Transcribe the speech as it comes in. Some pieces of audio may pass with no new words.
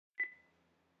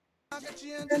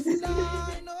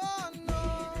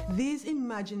These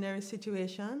imaginary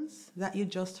situations that you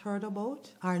just heard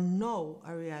about are now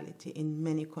a reality in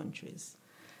many countries.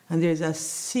 And there's a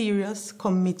serious,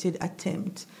 committed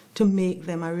attempt to make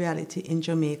them a reality in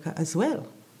Jamaica as well.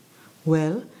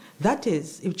 Well, that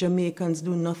is, if Jamaicans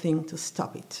do nothing to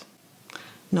stop it.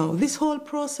 Now, this whole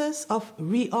process of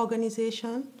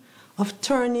reorganization, of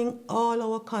turning all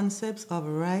our concepts of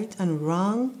right and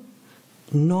wrong,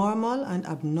 normal and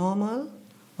abnormal,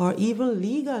 or even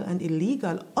legal and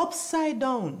illegal, upside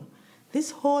down,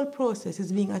 this whole process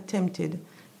is being attempted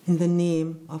in the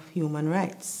name of human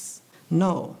rights.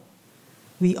 No,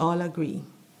 we all agree.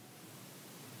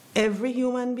 Every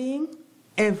human being,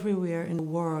 everywhere in the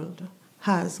world,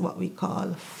 has what we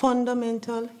call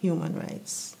fundamental human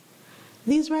rights.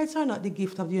 These rights are not the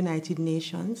gift of the United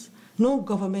Nations. No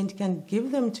government can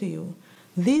give them to you.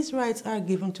 These rights are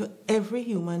given to every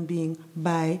human being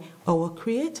by our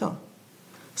Creator.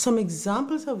 Some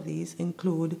examples of these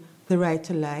include the right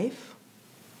to life,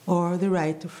 or the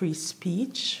right to free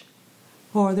speech,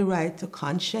 or the right to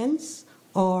conscience,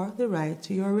 or the right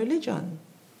to your religion.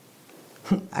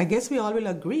 I guess we all will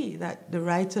agree that the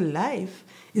right to life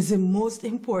is the most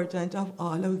important of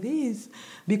all of these,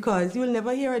 because you will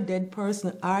never hear a dead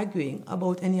person arguing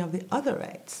about any of the other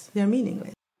rights. They're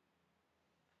meaningless.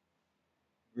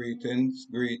 Greetings,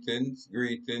 greetings,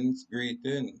 greetings,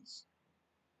 greetings.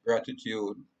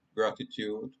 Gratitude,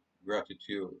 gratitude,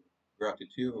 gratitude,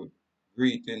 gratitude.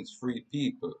 Greetings, free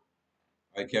people.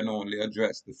 I can only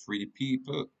address the free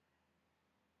people.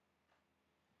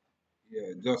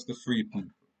 Yeah, just the free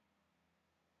people.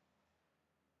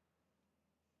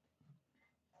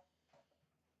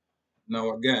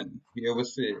 Now again, here we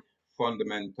say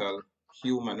fundamental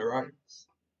human rights.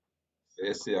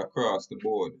 They say across the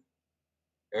board,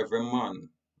 every man,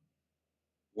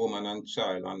 woman, and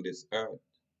child on this earth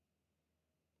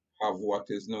have what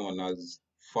is known as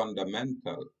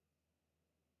fundamental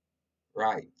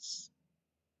rights,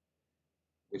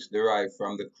 which derive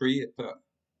from the Creator.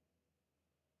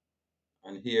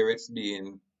 And here it's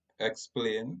being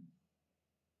explained,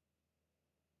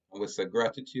 and we say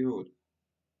gratitude.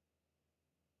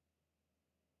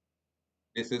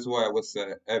 This is why we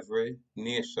say every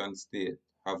nation state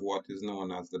have what is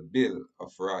known as the Bill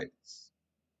of Rights.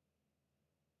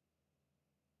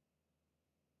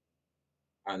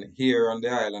 And here on the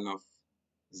island of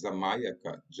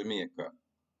Jamaica,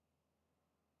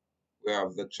 we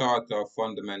have the Charter of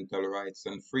Fundamental Rights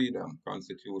and Freedom,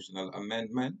 Constitutional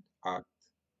Amendment Act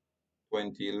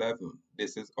 2011.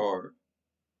 This is our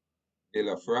Bill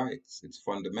of Rights. It's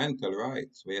fundamental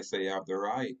rights, where you say you have the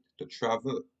right to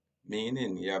travel,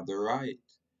 meaning you have the right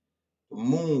to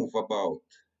move about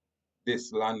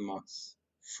this landmass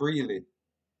freely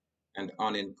and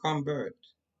unencumbered.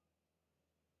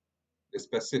 The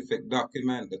specific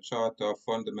document, the Charter of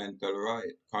Fundamental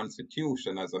Rights,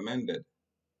 Constitution as amended,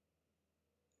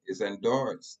 is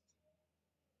endorsed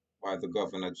by the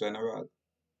Governor General.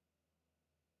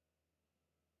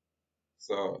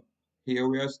 So here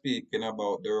we are speaking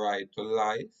about the right to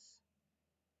life,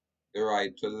 the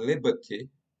right to liberty,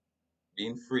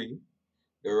 being free,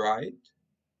 the right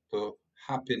to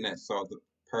happiness or the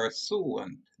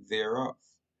pursuant thereof.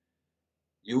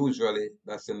 Usually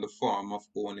that's in the form of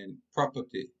owning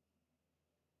property.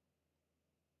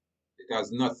 It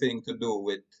has nothing to do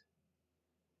with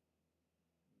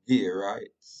gay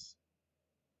rights.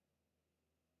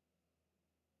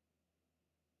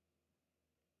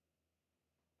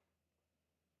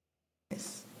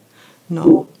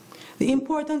 No. The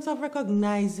importance of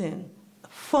recognizing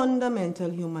fundamental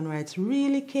human rights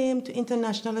really came to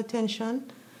international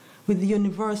attention with the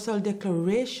Universal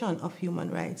Declaration of Human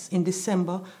Rights in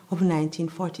December of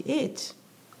 1948.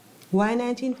 Why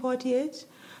 1948?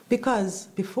 Because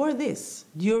before this,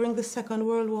 during the Second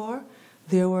World War,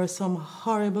 there were some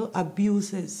horrible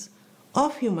abuses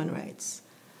of human rights.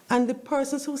 And the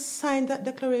persons who signed that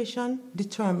declaration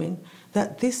determined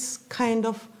that this kind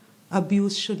of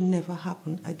abuse should never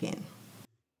happen again.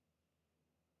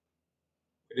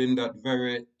 Within that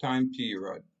very time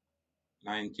period,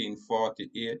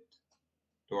 1948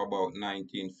 to about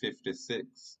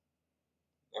 1956,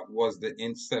 that was the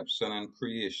inception and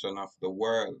creation of the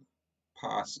world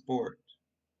passport,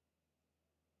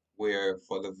 where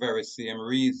for the very same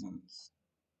reasons,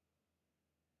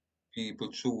 people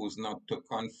choose not to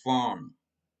conform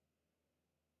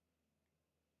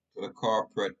to the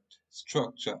corporate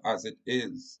structure as it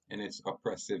is in its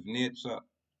oppressive nature,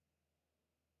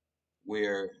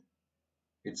 where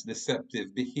its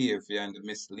deceptive behavior and the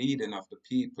misleading of the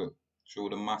people through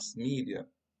the mass media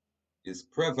is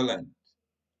prevalent.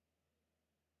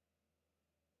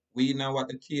 We know what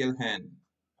the tail hen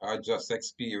are just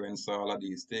experience all of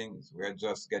these things. We're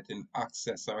just getting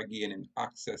access or gaining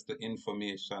access to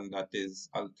information that is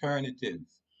alternative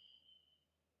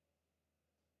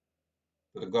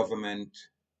to the government,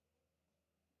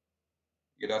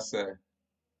 either say,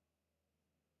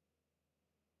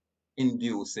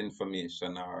 induce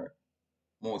information, or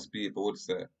most people would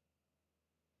say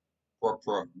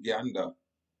propaganda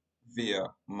via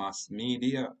mass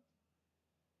media,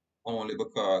 only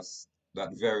because that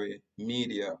very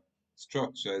media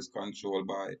structure is controlled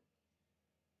by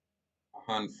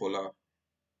a handful of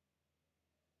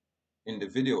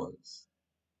individuals.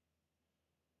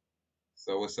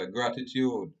 So it's a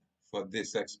gratitude for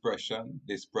this expression,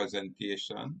 this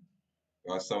presentation,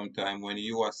 because sometimes when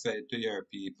you are said to your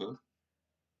people,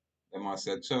 they must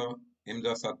say, so him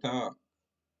just a talk,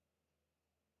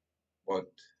 but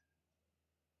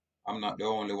I'm not the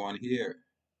only one here.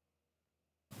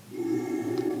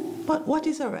 But what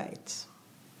is a right?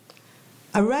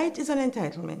 A right is an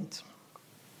entitlement.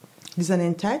 It is an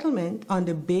entitlement on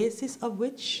the basis of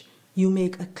which you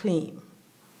make a claim.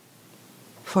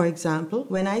 For example,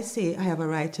 when I say I have a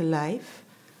right to life,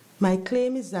 my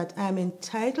claim is that I am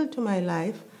entitled to my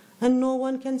life and no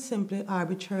one can simply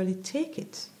arbitrarily take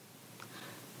it.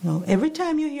 Now, every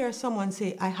time you hear someone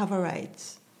say, I have a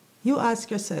right, you ask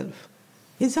yourself,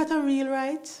 is that a real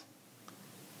right?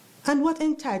 And what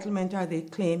entitlement are they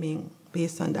claiming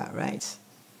based on that right?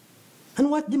 And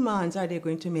what demands are they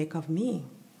going to make of me,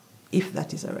 if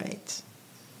that is a right?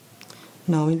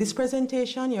 Now, in this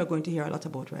presentation, you're going to hear a lot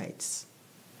about rights.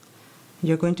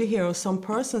 You're going to hear how some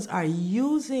persons are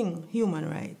using human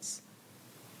rights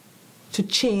to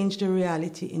change the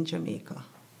reality in Jamaica.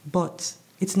 But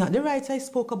it's not the rights I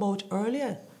spoke about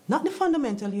earlier, not the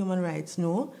fundamental human rights,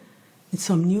 no. It's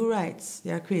some new rights.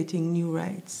 They are creating new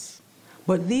rights.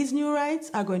 But these new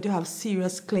rights are going to have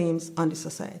serious claims on the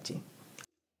society.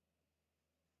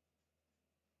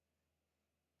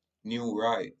 New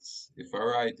rights. If a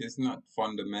right is not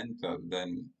fundamental,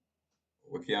 then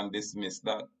we can dismiss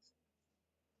that.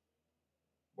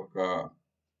 Because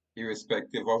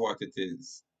irrespective of what it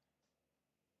is,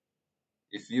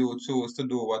 if you choose to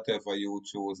do whatever you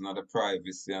choose, not the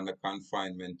privacy and the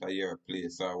confinement of your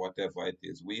place or whatever it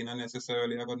is, we not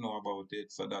necessarily ever know about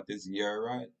it, so that is your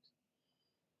right.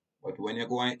 But when you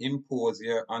go and impose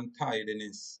your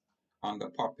untidiness on the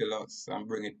populace and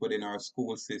bring it within our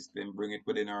school system, bring it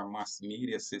within our mass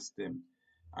media system,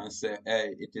 and say,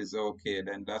 hey, it is okay,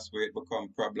 then that's where it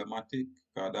becomes problematic,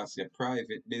 because that's your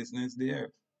private business there.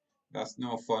 That's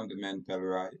no fundamental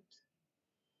right.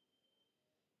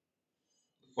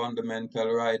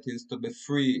 Fundamental right is to be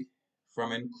free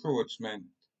from encroachment,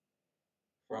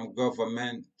 from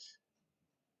government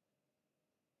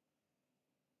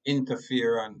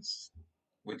interference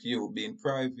with you being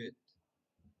private.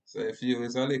 So if you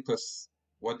is a little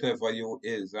whatever you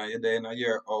is, and you're there in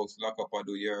your house, lock up or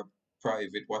do your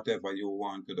private, whatever you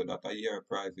want to do, that are your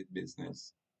private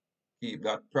business. Keep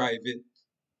that private.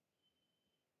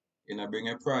 You know, bring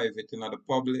a private into the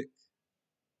public.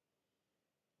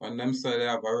 When them say they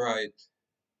have a right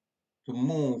to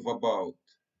move about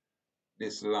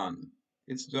this land,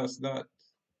 it's just that.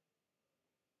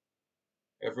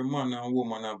 Every man and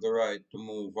woman have the right to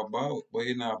move about, but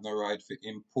you don't have the right to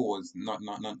impose not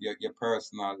your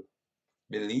personal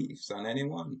beliefs on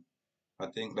anyone. I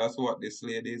think that's what this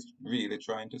lady is really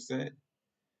trying to say.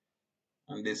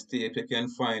 And this tape, you can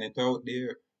find it out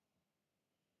there.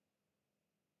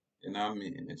 You know what I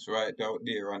mean? It's right out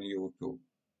there on YouTube.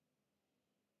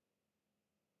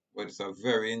 But it's a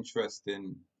very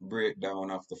interesting breakdown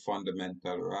of the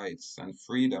fundamental rights and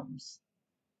freedoms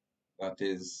that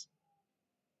is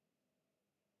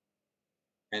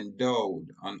endowed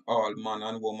on all man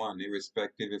and woman,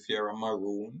 irrespective if you're a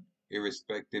Maroon,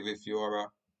 irrespective if you're a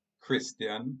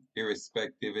Christian,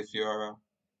 irrespective if you're a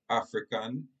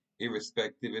African,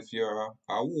 irrespective if you're a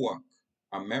Ahuuakh,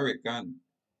 American.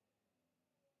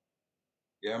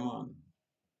 Yeah, man.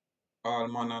 All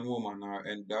man and woman are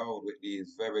endowed with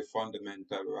these very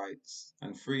fundamental rights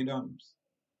and freedoms.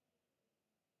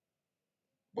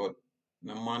 But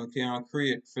the man can't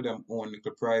create for them own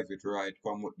little private right,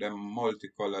 come with them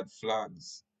multicolored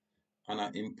flags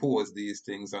and impose these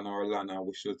things on our land, and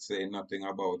we should say nothing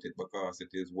about it because it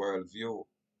is worldview.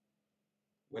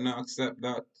 We not accept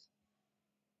that.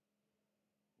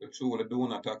 We truly do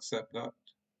not accept that.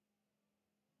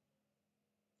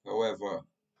 However,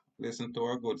 listen to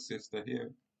our good sister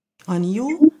here. On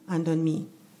you and on me.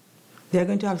 They're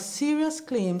going to have serious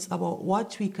claims about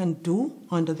what we can do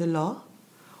under the law,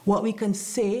 what we can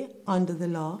say under the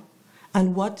law,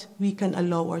 and what we can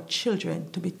allow our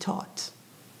children to be taught.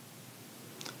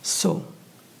 So,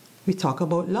 we talk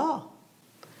about law.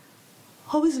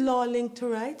 How is law linked to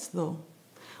rights, though?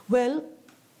 Well,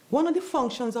 one of the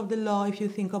functions of the law, if you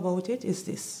think about it, is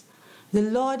this. The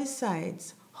law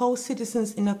decides how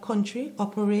citizens in a country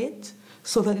operate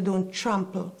so that they don't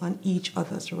trample on each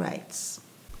other's rights.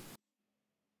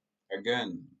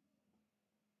 Again,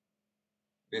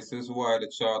 this is why the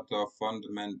Charter of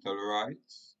Fundamental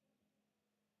Rights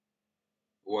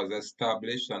was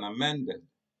established and amended.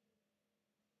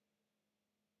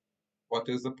 What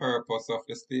is the purpose of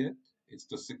the state? It's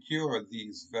to secure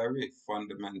these very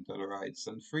fundamental rights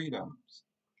and freedoms.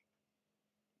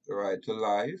 The right to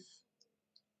life,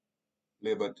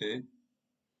 liberty,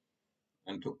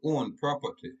 and to own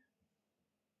property.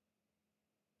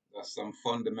 That's some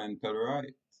fundamental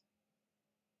right.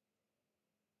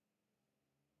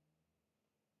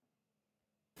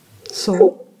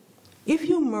 So, if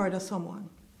you murder someone,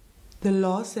 the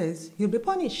law says you'll be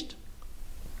punished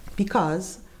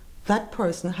because that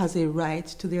person has a right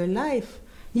to their life.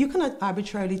 You cannot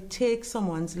arbitrarily take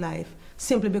someone's life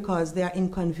simply because they are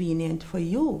inconvenient for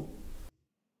you.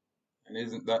 And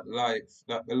isn't that life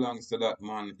that belongs to that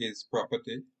man his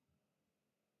property?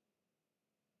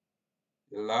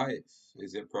 Your life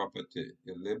is your property.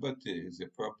 Your liberty is your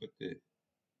property.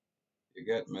 You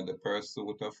get me? The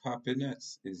pursuit of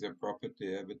happiness is your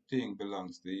property. Everything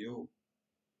belongs to you.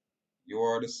 You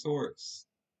are the source.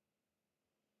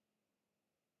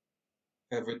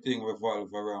 Everything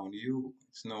revolves around you.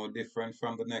 It's no different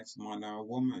from the next man or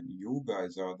woman. You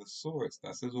guys are the source.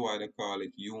 That is why they call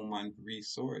it human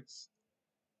resource.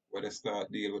 Where they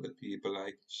start dealing with the people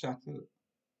like chattel.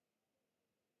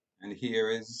 And here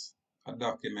is a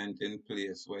document in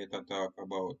place where it talk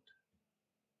about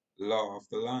law of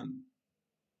the land.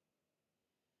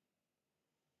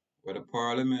 Where the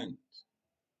parliament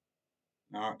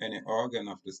nor any organ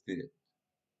of the state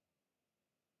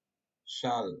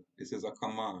shall, this is a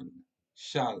command,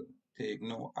 shall take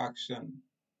no action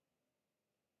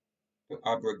to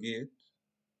abrogate,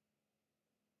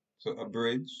 to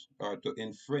abridge, or to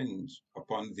infringe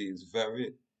upon these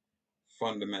very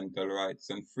fundamental rights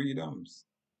and freedoms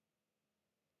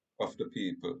of the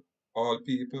people, all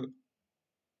people.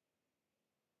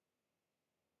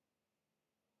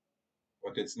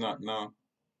 But it's not now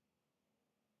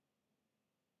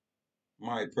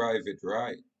my private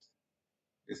right.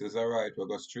 This is a right we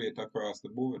go straight across the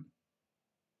board.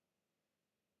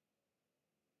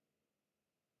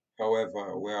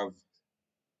 However, we have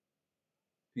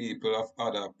people of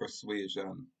other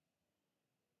persuasion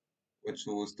which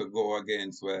choose to go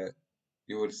against where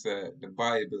you would say the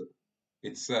Bible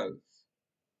itself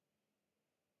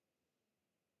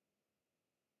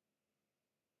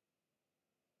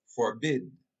forbid.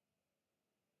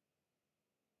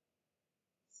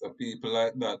 So people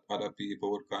like that, other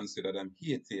people would consider them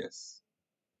atheists.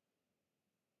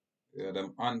 They're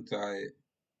them anti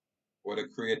what the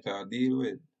creator deal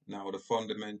with. Now the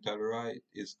fundamental right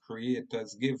is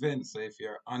creators given. So if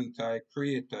you're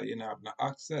anti-creator, you don't have no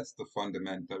access to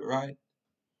fundamental right.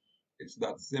 It's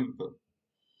that simple.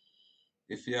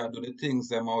 If you do the things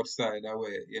them outside the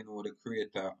way, you know the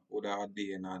creator would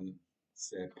ordain and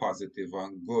say positive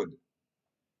and good,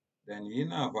 then you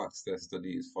don't have access to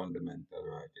these fundamental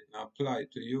rights. It don't apply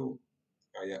to you.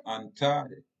 You're anti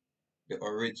the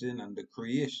origin and the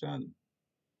creation,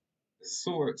 the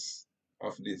source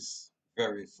of this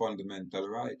very fundamental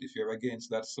right. If you're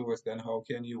against that source, then how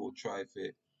can you try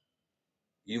to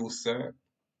usurp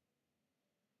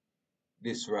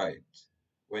this right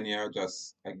when you're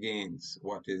just against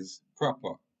what is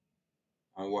proper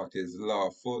and what is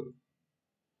lawful?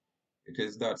 It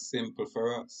is that simple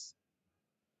for us.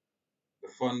 The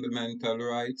fundamental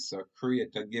rights are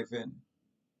creator given.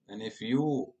 And if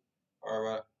you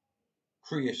are a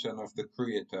creation of the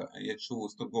creator and you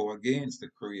choose to go against the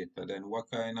creator, then what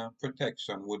kind of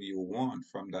protection would you want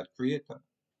from that creator?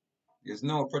 There's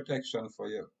no protection for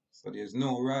you. So there's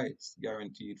no rights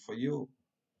guaranteed for you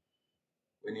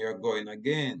when you're going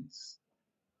against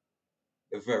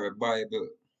the very Bible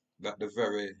that the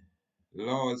very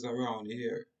laws around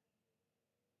here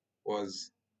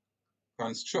was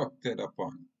constructed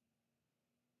upon,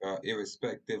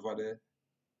 irrespective of the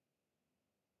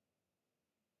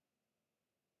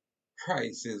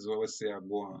crisis what we say are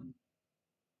going on.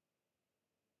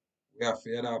 We have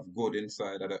to have good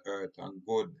inside of the earth, and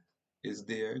good is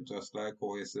there, just like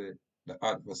how you say the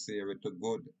adversary to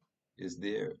good is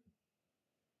there.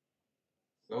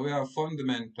 So we have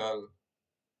fundamental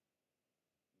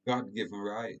God-given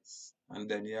rights, and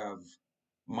then you have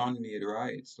man-made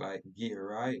rights like gay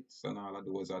rights and all of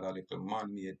those other little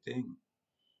man-made things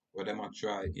where they might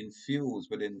try infuse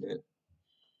within the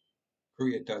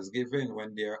creators giving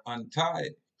when they're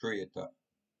anti-creator,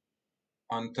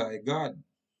 anti-God.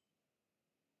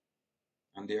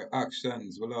 And their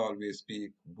actions will always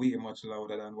speak way much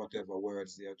louder than whatever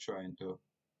words they are trying to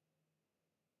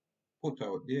put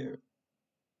out there.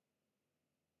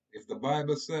 If the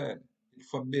Bible said it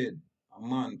forbid a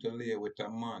man to lay with a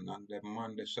man and the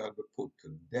man they shall be put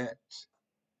to death,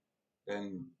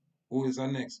 then who is the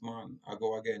next man? I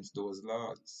go against those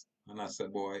laws. And I say,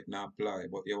 boy, it not apply.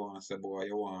 But you want to say, boy,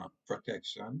 you want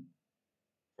protection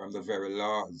from the very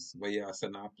laws where you say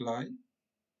not apply.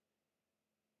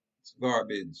 It's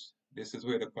garbage. This is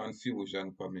where the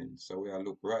confusion come in. So we are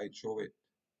look right through it.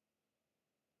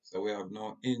 So we have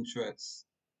no interest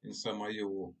in some of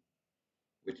you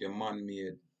with your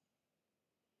man-made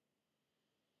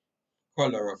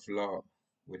color of law,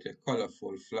 with your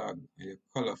colorful flag and your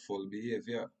colorful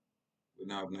behavior. We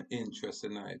don't have no interest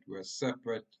in it. We're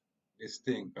separate,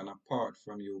 distinct, and apart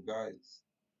from you guys.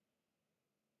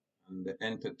 And the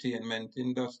entertainment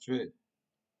industry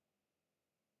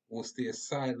who stay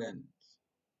silent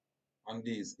on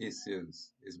these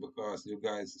issues is because you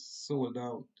guys sold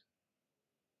out.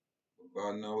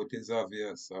 Because now it is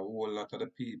obvious a whole lot of the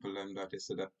people and that is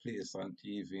that place on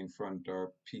TV in front of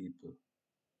people.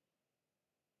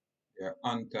 They're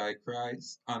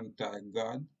anti-Christ,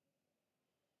 anti-God,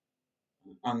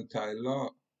 anti-law.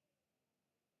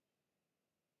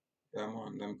 Yeah,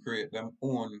 man, them create them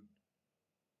own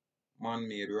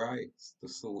man-made rights to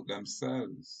suit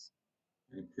themselves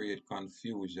and create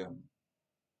confusion.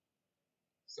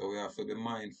 So we have to be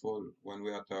mindful when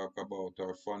we are talk about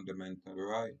our fundamental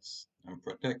rights and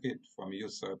protect it from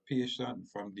usurpation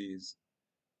from these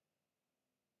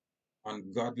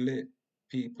ungodly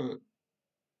people.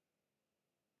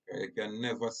 I can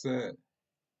never say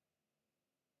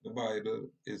the Bible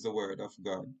is the word of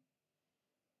God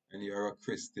and you're a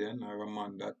Christian or a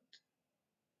man that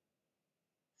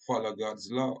follow God's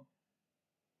law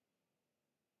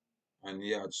and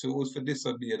you choose to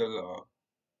disobey the law,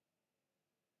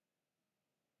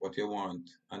 but you want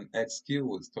an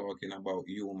excuse talking about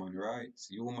human rights.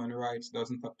 Human rights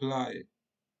doesn't apply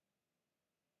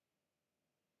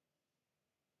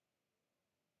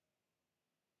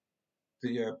to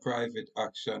your private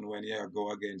action when you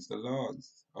go against the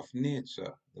laws of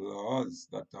nature, the laws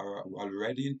that are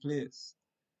already in place.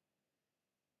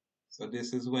 So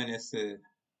this is when you say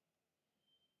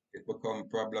it becomes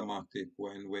problematic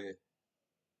when we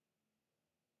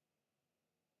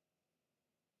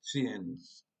change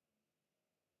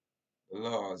the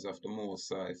laws of the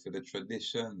Most High for the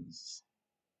traditions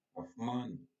of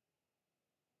man.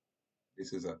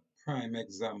 This is a prime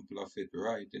example of it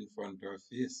right in front of our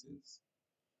faces.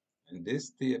 And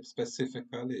this tape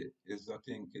specifically is, I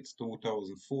think it's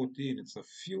 2014, it's a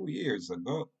few years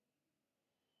ago.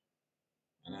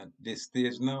 And at this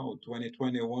stage now,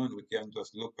 2021, we can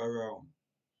just look around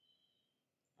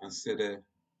and see the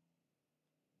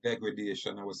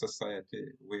degradation of our society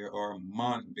where our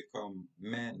man become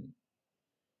men.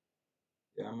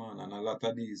 Yeah, man, and a lot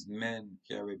of these men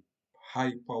carry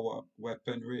high power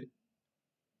weaponry.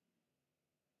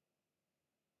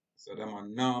 So them are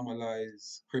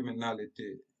normalize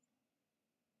criminality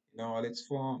in all its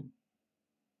form.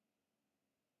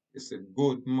 It's a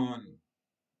good man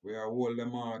where hold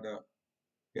them order,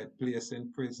 get placed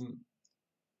in prison,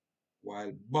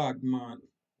 while bad man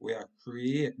where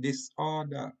create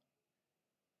disorder,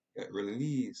 get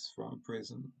released from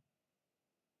prison.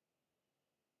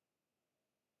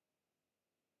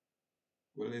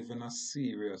 We live in a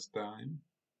serious time.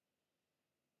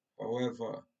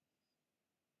 However,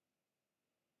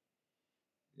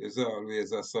 there's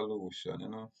always a solution, you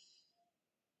know.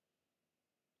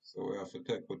 So we have to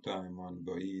take our time and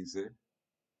go easy,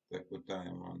 take our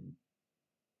time and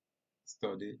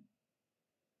study,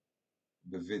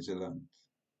 be vigilant.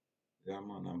 Yeah,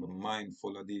 man, and be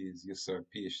mindful of these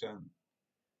usurpation.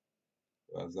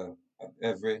 Because at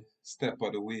every step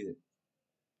of the way,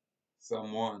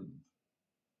 someone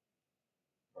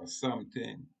or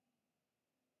something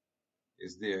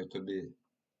is there to be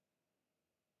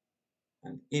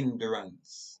an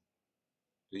hindrance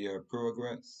to your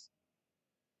progress.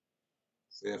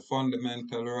 So your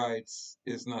fundamental rights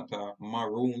is not a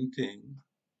maroon thing,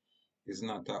 it's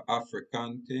not an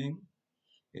African thing,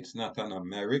 it's not an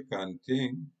American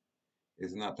thing,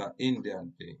 it's not an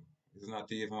Indian thing, it's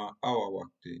not even an Ahuuakh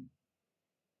thing.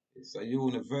 It's a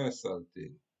universal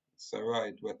thing. It's a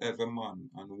right where every man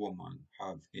and woman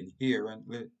have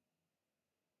inherently.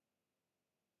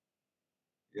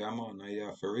 Yeah, man, and you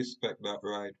have to respect that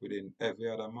right within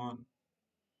every other man.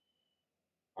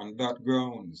 On that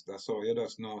grounds, that's how you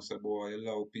just know, say, boy,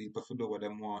 allow people to do what they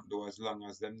want to do as long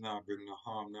as them not bring no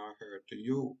harm nor hurt to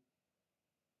you.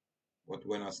 But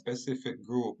when a specific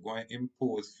group going to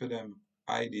impose for them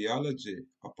ideology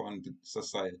upon the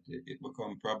society, it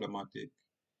become problematic.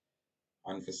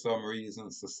 And for some reason,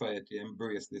 society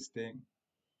embrace this thing.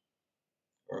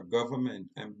 Our government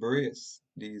embrace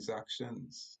these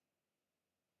actions.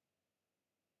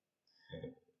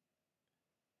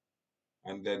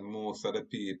 And then most of the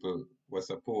people were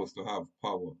supposed to have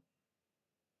power,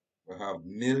 we have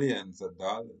millions of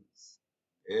dollars.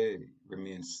 Hey,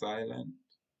 remain silent.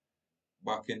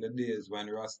 Back in the days when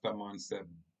Rastaman said,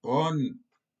 burn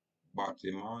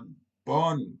Batiman,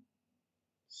 burn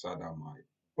Saddamite,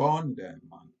 burn them,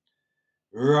 man.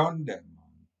 Run them,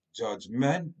 man.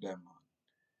 Judgment them, man.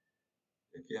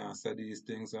 You can't say these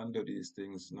things and do these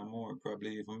things no more.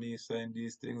 Probably even me saying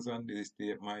these things on this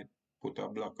tape might put a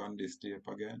block on this tape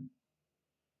again.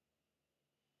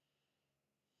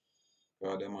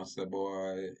 Because they must say,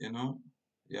 boy, you know,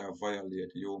 you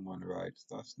violate human rights.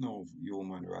 That's no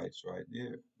human rights right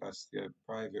there. That's your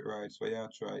private rights where you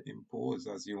try to impose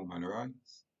as human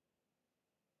rights.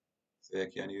 So you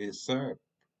can usurp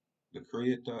the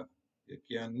creator. You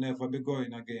can never be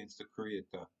going against the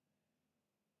creator.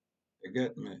 You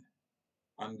get me?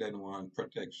 And then want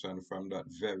protection from that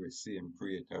very same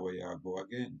creator where you go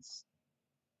against.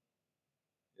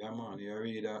 Yeah, man, you're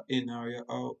either in or you're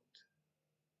out.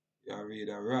 You're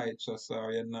either righteous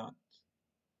or you're not.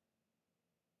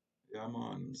 Yeah,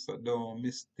 man, so don't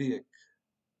mistake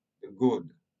the good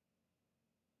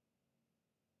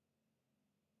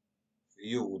for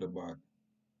you, the bad.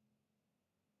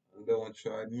 And don't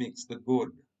try to mix the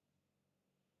good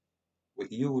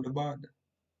with you, the bad.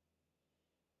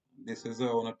 This is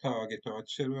how we target our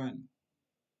children.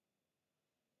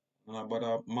 And about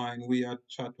our mind, we are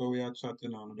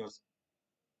chatting on, just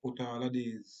put all of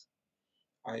these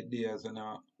ideas in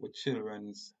our with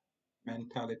children's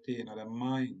mentality in their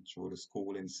mind through the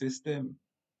schooling system,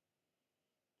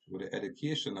 through the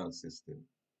educational system.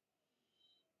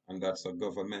 And that's a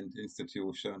government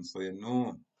institution, so you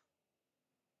know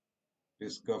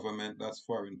this government that's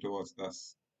foreign to us,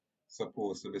 that's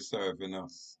supposed to be serving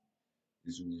us,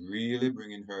 is really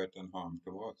bringing hurt and harm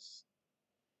to us.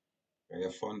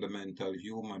 Your fundamental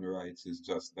human rights is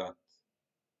just that.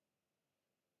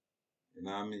 You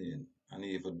know what I mean? And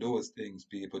even those things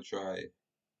people try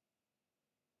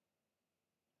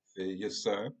to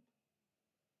usurp,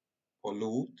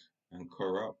 pollute, and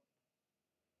corrupt.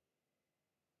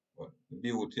 But the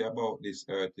beauty about this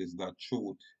earth is that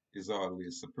truth is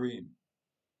always supreme.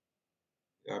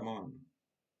 Yeah, man.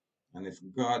 And if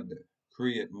God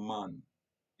create man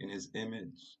in his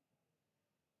image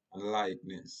and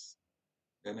likeness,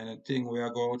 then anything where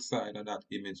go outside of that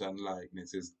image and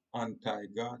likeness is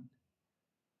anti-God.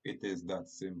 It is that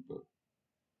simple.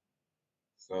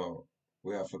 So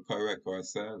we have to correct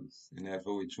ourselves in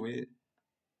every which way.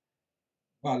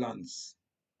 Balance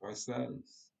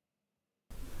ourselves.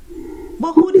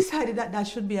 But who decided that that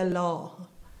should be a law?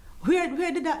 Where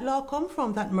did that law come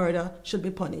from that murder should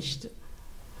be punished?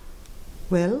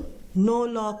 Well, no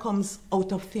law comes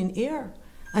out of thin air,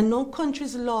 and no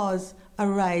country's laws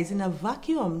arise in a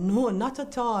vacuum. No, not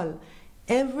at all.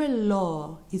 Every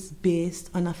law is based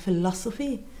on a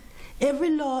philosophy. Every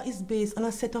law is based on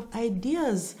a set of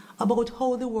ideas about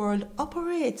how the world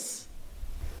operates.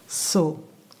 So,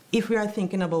 if we are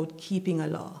thinking about keeping a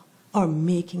law, or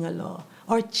making a law,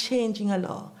 or changing a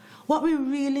law, what we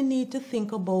really need to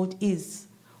think about is,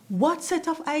 what set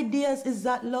of ideas is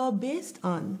that law based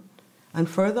on? And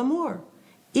furthermore,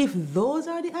 if those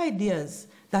are the ideas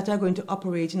that are going to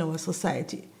operate in our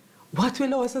society, what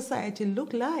will our society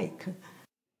look like?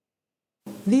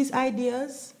 These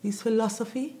ideas, this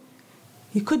philosophy,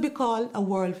 it could be called a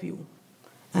worldview.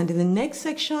 And in the next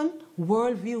section,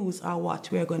 worldviews are what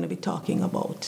we are going to be talking about.